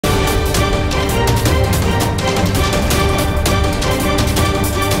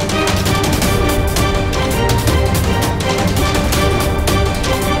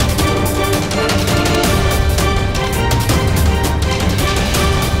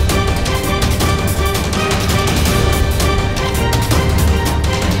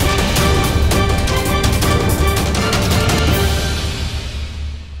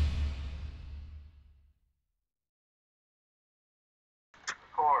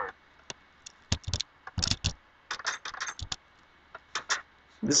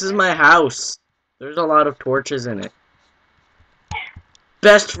This is my house. There's a lot of torches in it.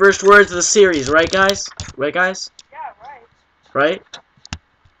 Best first words of the series, right guys? Right guys? Yeah, right. Right? Right.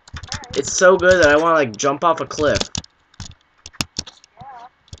 It's so good that I want to like jump off a cliff. Yeah.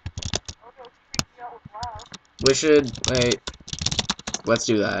 I'll go freak you out with loud. We should wait. Let's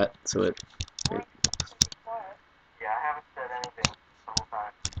do that. So it. Or I can just be quiet. Yeah, I haven't said anything the whole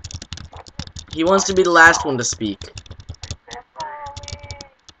time. He wants to be the last one to speak.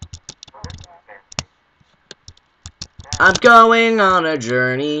 I'm going on a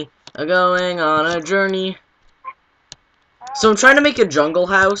journey. I'm going on a journey. So I'm trying to make a jungle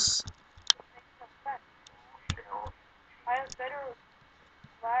house.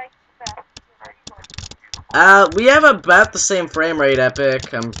 We have about the same frame rate,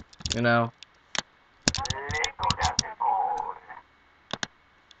 Epic. You know.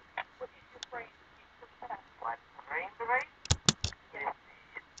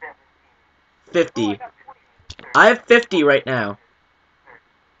 $50. I have 50 right now.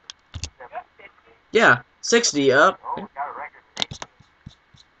 Yeah, 60 up.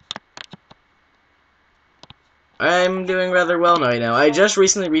 I'm doing rather well right now. I just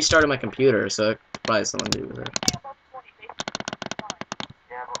recently restarted my computer, so probably something to do with it.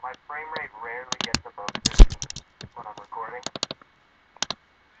 Yeah, but my frame rate rarely gets above 15 when I'm recording.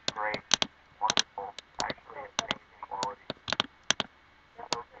 Great. Wonderful. Actually, amazing quality. So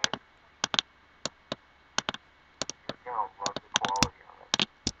good. You're gonna love the quality of it.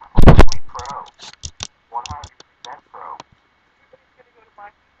 Holy pro. 100% pro. Everybody's gonna go to my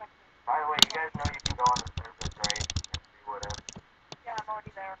perspective. By the way, you guys know you can go on the surface, right? And see what if. Yeah, I'm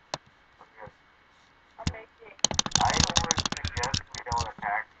already there. Okay. I'm making. I would suggest we don't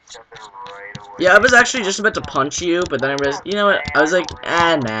attack each other right away. Yeah, I was actually just about to punch you, but then I realized, you know what? I was like,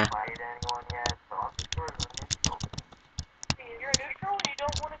 ah, nah.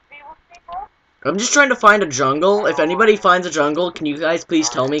 I'm just trying to find a jungle. If anybody finds a jungle, can you guys please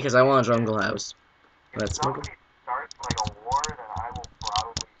tell me? Because I want a jungle house. That's somebody starts like a war, then I will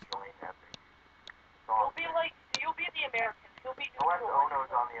probably join Epic. You'll be the American. He'll be neutral. Unless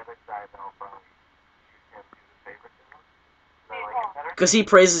Ono's on the other side, then I'll probably choose him to do the favoritism. because he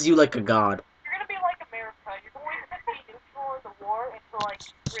praises you like a god. You're gonna be like America. You're going to be neutral in the war until like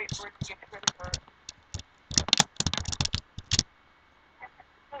Great Britain gets really hurt.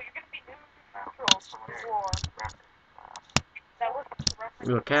 No, you're gonna be neutral in the war. That was the reference.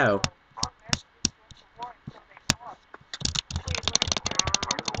 You're a cow.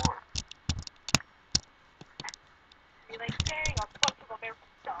 Like, dang, a bunch of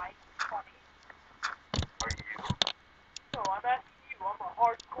Americans died. Funny. Are you? No, I'm asking you. I'm a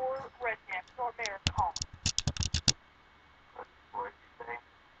hardcore redneck American. What did you say?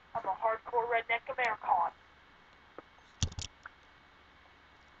 I'm a hardcore redneck American.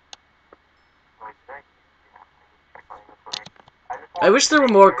 What did you say? I wish there were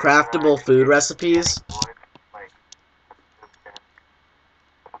more craftable food recipes.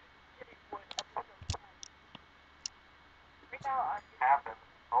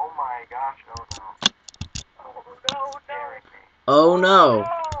 Oh my gosh, oh no. Oh no, no. Oh no.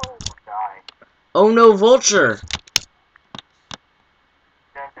 Oh, die. Oh no, vulture.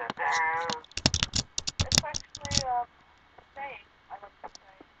 Dun, dun, dun. It's actually, a saying, I like to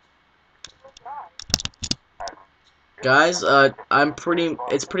say. People die. Guys,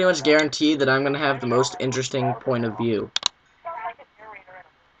 it's pretty much guaranteed that I'm gonna have the most interesting point of view. Sound like a narrator in a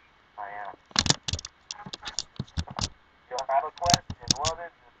movie. I am. You'll have a question. What is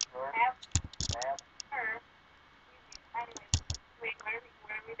it, sir? Ma'am? Anyway, wait,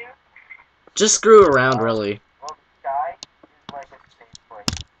 what are we doing? Just screw around, really. Well, the sky is like a safe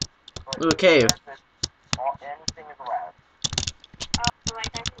place. Ooh, a cave. Anything is allowed. Oh,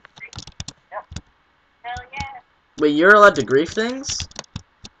 like I can grief? Yep. Hell yeah. Wait, you're allowed to grief things?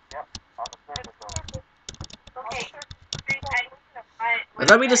 Yep. On the surface. Okay. I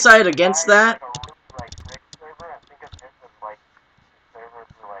thought we decided against that.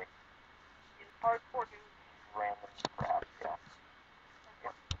 Hardcore news. Random crap, yeah.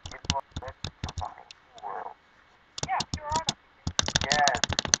 Yeah, you're on it. Yes.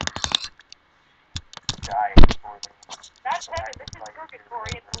 Die for me. That's heaven. This is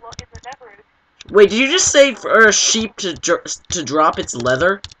purgatory in the Neverwood. Wait, did you just say for a sheep to drop its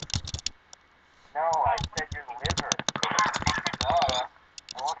leather? No, I said your liver. I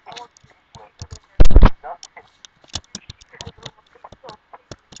want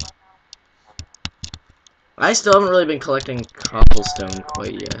I still haven't really been collecting cobblestone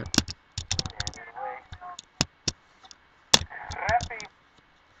quite yet.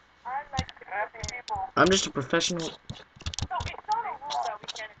 I'm just a professional. So it's not a that we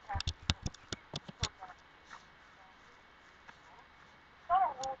can't attack people. It's not a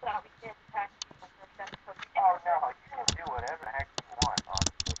rule that we can't attack people for that. Oh no, you can do whatever the heck you want on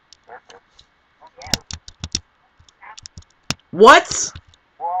the surface. Oh yeah. What?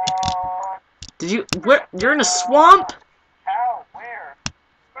 What? Did you? Where? You're in a swamp? How? Where?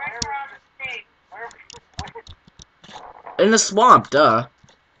 Where on the state? Where? In a swamp, duh.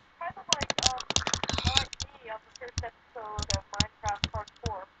 Kind of like me on the first episode of Minecraft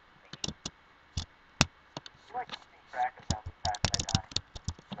Parkour. You like keeping track of how fast I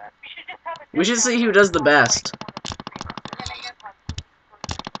die. We should just have a We should see who does the best.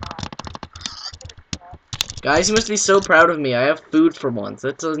 Guys, you must be so proud of me. I have food for once.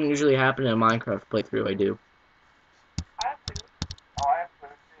 That doesn't usually happen in a Minecraft playthrough. I do. I have food. Oh, I have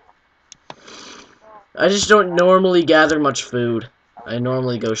food too. I just don't normally gather much food. I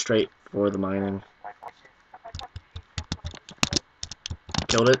normally go straight for the mining.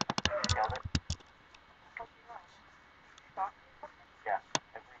 Killed it. Yeah,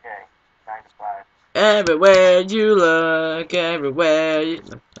 every day, 9 to 5. Everywhere you look, everywhere you...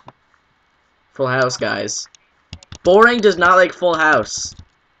 Full House, guys. Boring does not like Full House.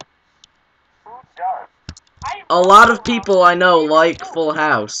 Who does? A lot of people I know like Full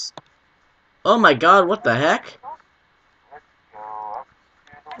House. Oh my god, what the heck? Let's go up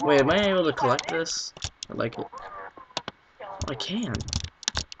to the Wait, am I able to collect this? I like it. wall. I can.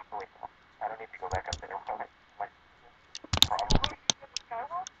 Wait, I don't need to go back up there. Probably.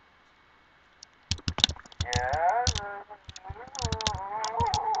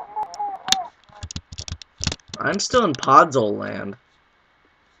 I'm still in Podzol land.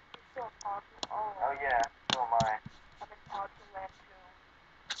 Oh yeah, so am I. I'm in Podzol land too.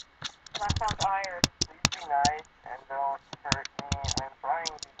 And I found iron. Please be nice and don't hurt me. I'm trying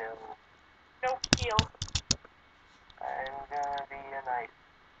to heal. No heal. I'm gonna be a nice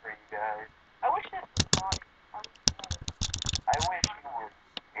for you guys. I wish this was modded. I wish you were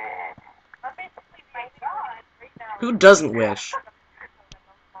dead. I'm basically my god right now. Who doesn't wish?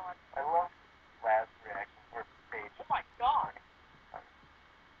 I love last reaction for page. Oh my god.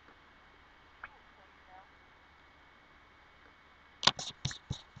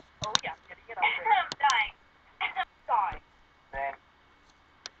 Oh yeah, I'm getting it up there. I'm dying. Die. Same.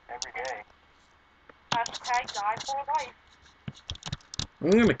 Every day. Hashtag die for life. I'm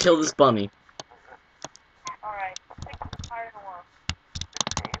gonna kill this bunny. Alright, take the iron ore. This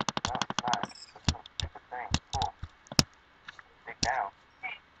cave? No, it's not. It's some stupid thing. Cool. Dig down.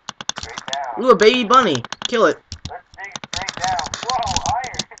 Straight down. Ooh, a baby bunny. Kill it. Let's dig straight down. Whoa,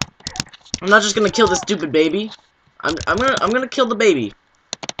 iron! I'm not just gonna kill this stupid baby. I'm gonna kill the baby.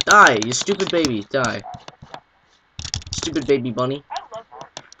 Die, you stupid baby. Die. Stupid baby bunny. I love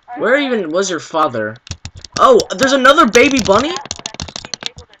it. Where even was your father? Oh, there's another baby bunny?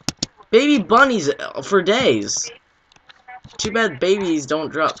 Baby bunnies for days. Too bad babies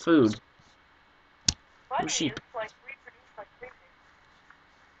don't drop food. Ooh, sheep. Like reproduce like crazy.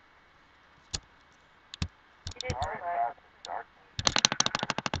 You didn't know that.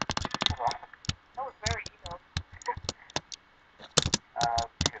 That was very evil. You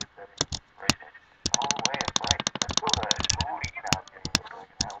could have said it right there. All the way up right. Let's go to booty now. So I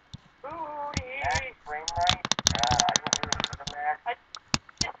can help. Booty! Max frame rate? I don't really know the max. I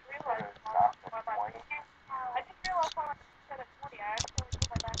just realized stop at 20. I just realized when I set at 20, I actually put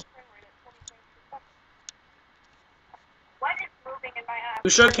my max frame rate at 20 frames per second. What is moving in my app?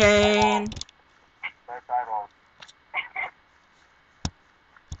 Sugarcane. That's eyeballs.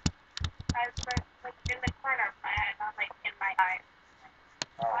 I was like in the corner of my eye, not like in my eye.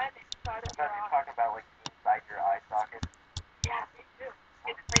 Oh. I thought you were talking about like inside your eye socket. Yeah, me too.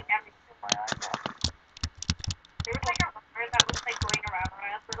 It's like everything in my eye socket. There was like a rumor that was like going around when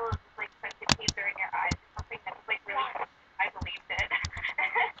I was little. It was like centipedes are in your eyes or something. That was like really. I believed it.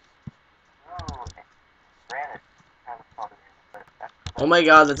 Ooh, granite. Kind of bothered me, but that's. Oh my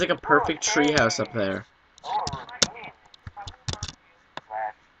god, that's like a perfect treehouse up there. Oh, a ravine. I will burn you.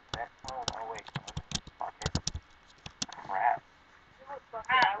 Slash. Oh wait. Bucket. Crap.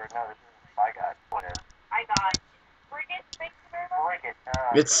 No, this is Spy God. Whatever. I got frigate. Thank you very much. Frigate.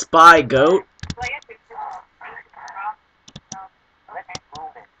 It's Spy Goat.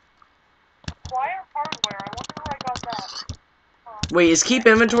 Wire hardware. I wonder where I got that. Wait, is keep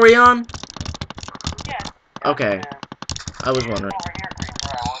inventory on? Yes. Okay. I was wondering. Over here, creeper.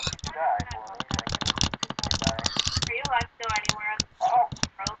 I want you to die. Are you alive still anywhere? Oh.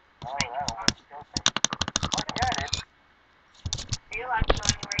 Oh, that almost killed me. Look at it. Are you alive still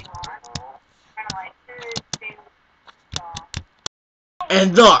anywhere you are? Kind of like, And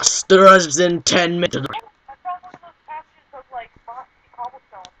thus, there has been 10 minutes. I found one of those patches of like mossy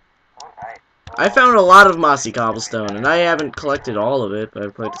I found a lot of mossy cobblestone, and I haven't collected all of it, but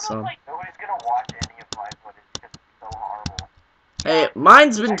I've collected some. Nobody's gonna watch any of my footage because it's so horrible. Hey,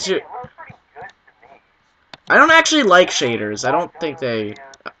 mine's been too. It looks pretty good to me. I don't actually like shaders. I don't think they.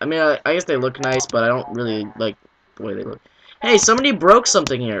 I mean, I guess they look nice, but I don't really like the way they look. Hey, somebody broke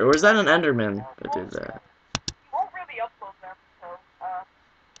something here, or is that an Enderman that did that? You won't really upload them, so,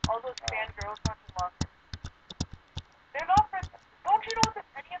 all those fangirls have to love it. They're not for, don't you know what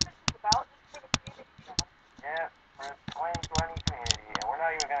any of this is about? It's for the community, you know? Yeah, for the 2020 community, and we're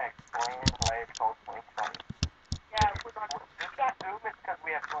not even gonna explain why it's called 2020. Yeah, we're not. Just assume it's because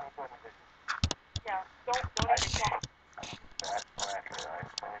we have 2020 vision. Yeah, don't even talk. That's accurate. I have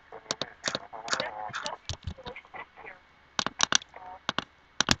 2020 vision. Here.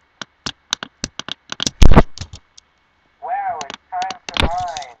 Wow, it's time to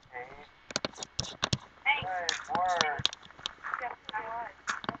mine, Paige. Good work. Yeah, why?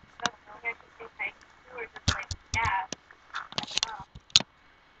 That's something I can say thank you to, or just like, yeah. It's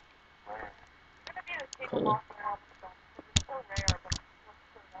gonna be the same Cool. amount of cobblestone, because it's so rare, but it's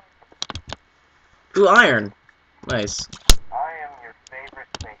so nice. Ooh, iron. Nice. I am your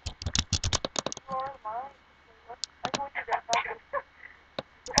favorite thing. You are mine. I told you that.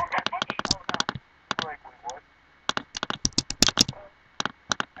 Oh, that penny. Oh, no. Like we would.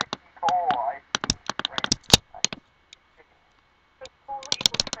 I see coal. I see France. I see chicken. The cool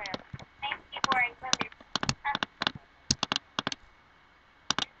equals trans. Thank you for including.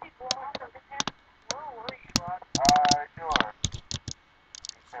 You see blowing from the tent? Where were you at? Sure.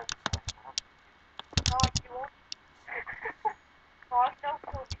 Because No, like you won't. God, no,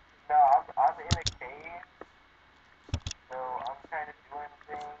 kill me. no, I'm in a cave, so I'm kind of doing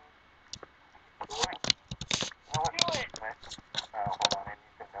things. You know what? Do it. Hold on, I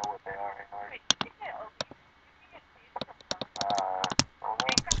need to know what they are in order. Wait, you can get seeds from her. Hold on.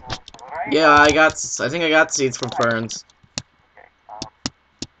 Right? Yeah, I think I got seeds from ferns. Okay,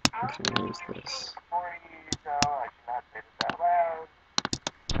 I can use this. before you go, I should not say this out loud.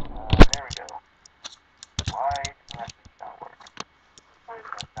 There we go. Why does that not work?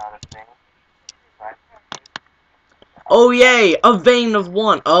 That's not a thing. Oh yay! A vein of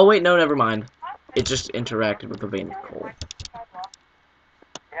one. Oh wait, no, never mind. It just interacted with a vein of coal.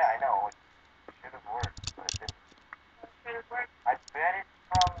 Yeah, I know. It should have worked, but it didn't. I bet it's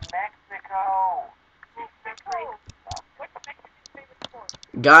from Mexico. Mexico. What's Mexican favorite sport?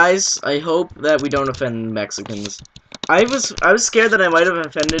 Guys, I hope that we don't offend Mexicans. I was scared that I might have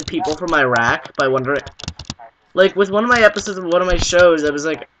offended people from Iraq by wondering. Like, with one of my episodes of one of my shows, I was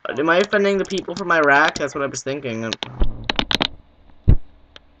like, am I offending the people from Iraq? That's what I was thinking.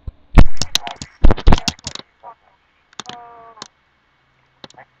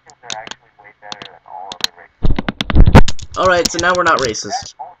 Mexicans are actually way better than all other races. Alright, so now we're not racist.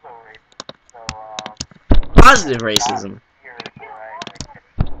 That's also racist, so, Positive racism. here is where I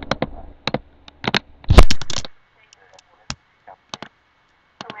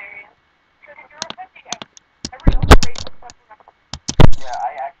Hilarious. Because if you're offending every other race except for Mexican. yeah,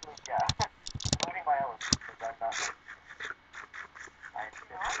 I actually, including my own, because I'm not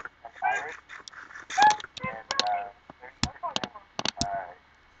racist. I'm Irish, and, 30%,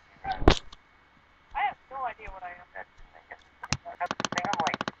 I have no idea what I am. I think I'm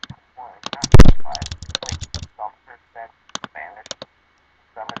like, well, not 25, like some percent Spanish,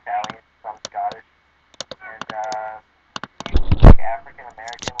 some Italian, some Scottish, and like African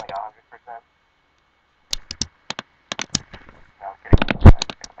American, like 100%. No, I'm kidding.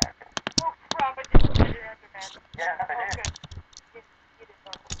 African American. Oh crap, I just did it under man. Yeah, Oh, it is. good. You did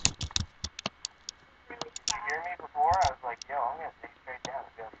know. Really Did you hear me before? I was like, yo, I'm gonna stay straight down.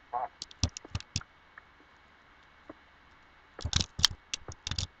 It's gonna be fun.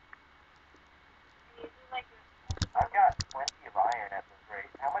 I've got plenty of iron at this rate.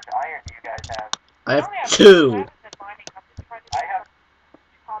 How much iron do you guys have? I have 2. I haven't been mining. I've been trying to I have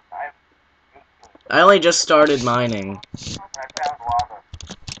 18. I only just started mining. I found lava.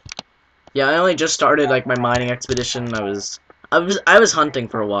 Yeah, I only just started like my mining expedition. I was hunting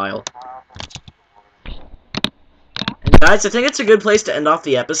for a while. And guys, I think it's a good place to end off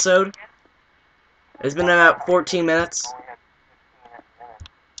the episode. It's been about 14 minutes. Only had 15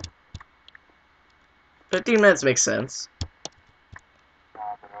 minutes. 15 minutes makes sense. Nah,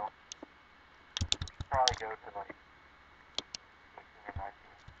 bro. Probably go to like 18 or 19.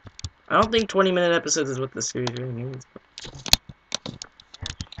 I don't think 20-minute episodes is what the series really needs.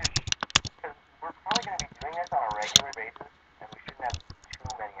 Because we're probably going to be doing this on a regular basis, and we shouldn't have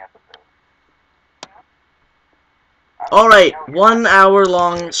too many episodes. Alright, 1 hour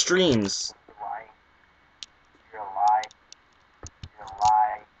long streams. You're lying. You're a lie. You're a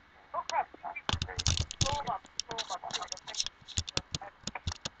lie. Oh crap,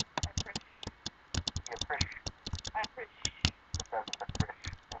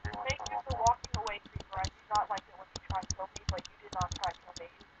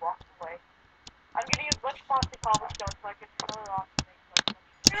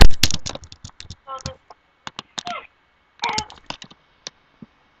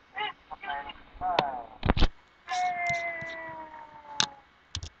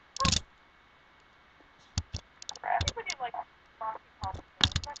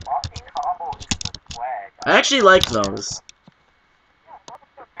 I actually like those.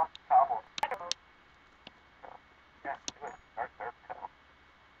 Cobble. Yeah, do it. Start there.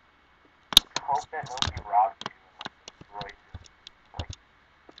 Hope that nobody robs you and destroys you. Like,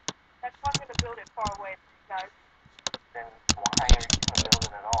 That's why I'm gonna build it far away from you guys. then why are you gonna build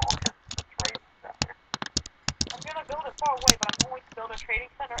it at all? Because it's a trading center. I'm gonna build it far away, but I'm going to build a trading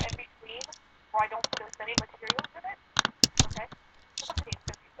center in between where I don't put as many materials in it. Okay? Okay,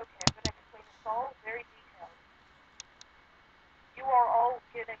 I'm gonna explain this all very detailed. You are all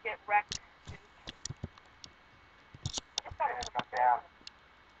gonna get wrecked, dude. Just gotta Jump down.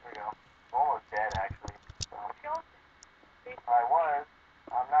 There we go. I'm almost dead, actually. So, kill. I was.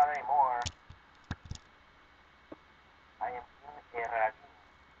 I'm not anymore. I am in a ravine.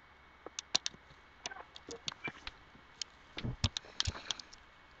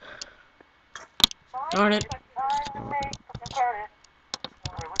 Darn it. Time to make a party.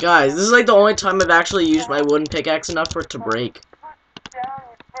 Guys, this is like the only time I've actually used my wooden pickaxe enough for it to break. Put down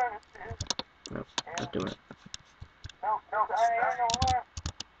your furnaces. Nope, not doing it. No, I don't know.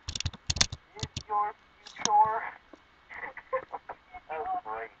 Is your future? That was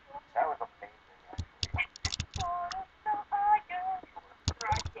great. That was amazing, actually.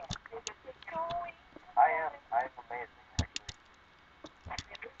 I am amazing, actually. I'm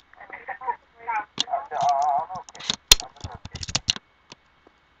okay. I'm an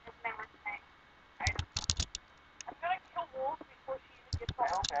okay. I'm gonna kill wolves before she even gets I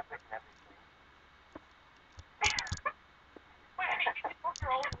home. hope Epic never sleeps. Wait, I mean, you can book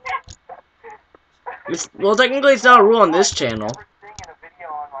your own wolves. Well, technically it's not a rule on this channel. Never sing in a video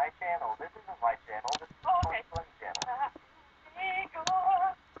on my channel. This isn't my channel. This is Oh, my okay. son's channel.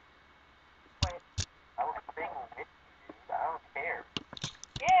 Wait. I will sing with you, dude. I don't care.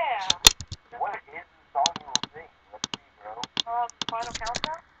 Yeah. What is the song you will sing? Let's see, bro. Final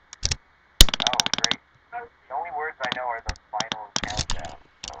countdown? Oh, great. The only words I know are the final countdown.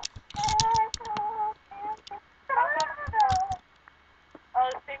 So.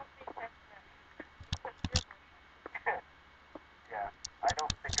 Same with me, Yeah, I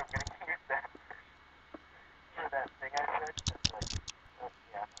don't think I'm gonna use that for that thing I said. Just like,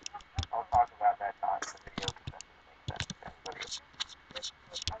 yeah, I'll talk about that not in the video because that doesn't make sense to anybody.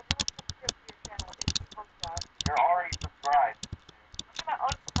 You're already subscribed. I'm gonna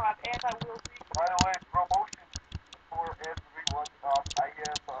unsubscribe and I will By the way, promotion for everyone. I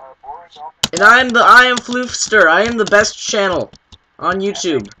am boring off. And I'm the Iamflufster. I am the best channel on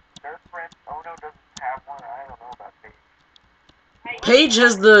YouTube. Their friend Ono doesn't have one. I don't know about Paige.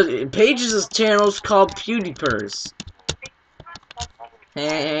 Paige's channel is called PewDiePers. Okay,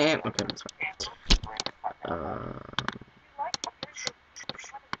 that's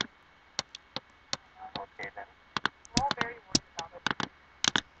fine. Okay then. We're all very worried about it.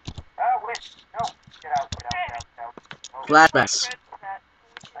 Ah, wait. No. Get out. Oh, Flashbacks.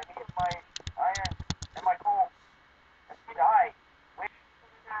 I need my iron and my coal. Let's die. Wait.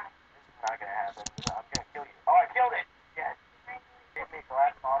 This is not gonna happen. I'm gonna kill you. Oh, I killed it. Yes. Hit me,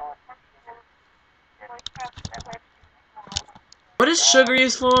 glass bottle. What is sugar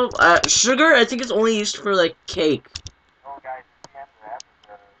used for? Sugar, I think it's only used for, like, cake. Oh, guys, it's the end of the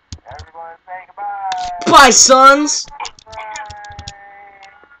episode. Everyone say goodbye. Bye, sons! Bye.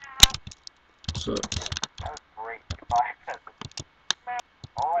 So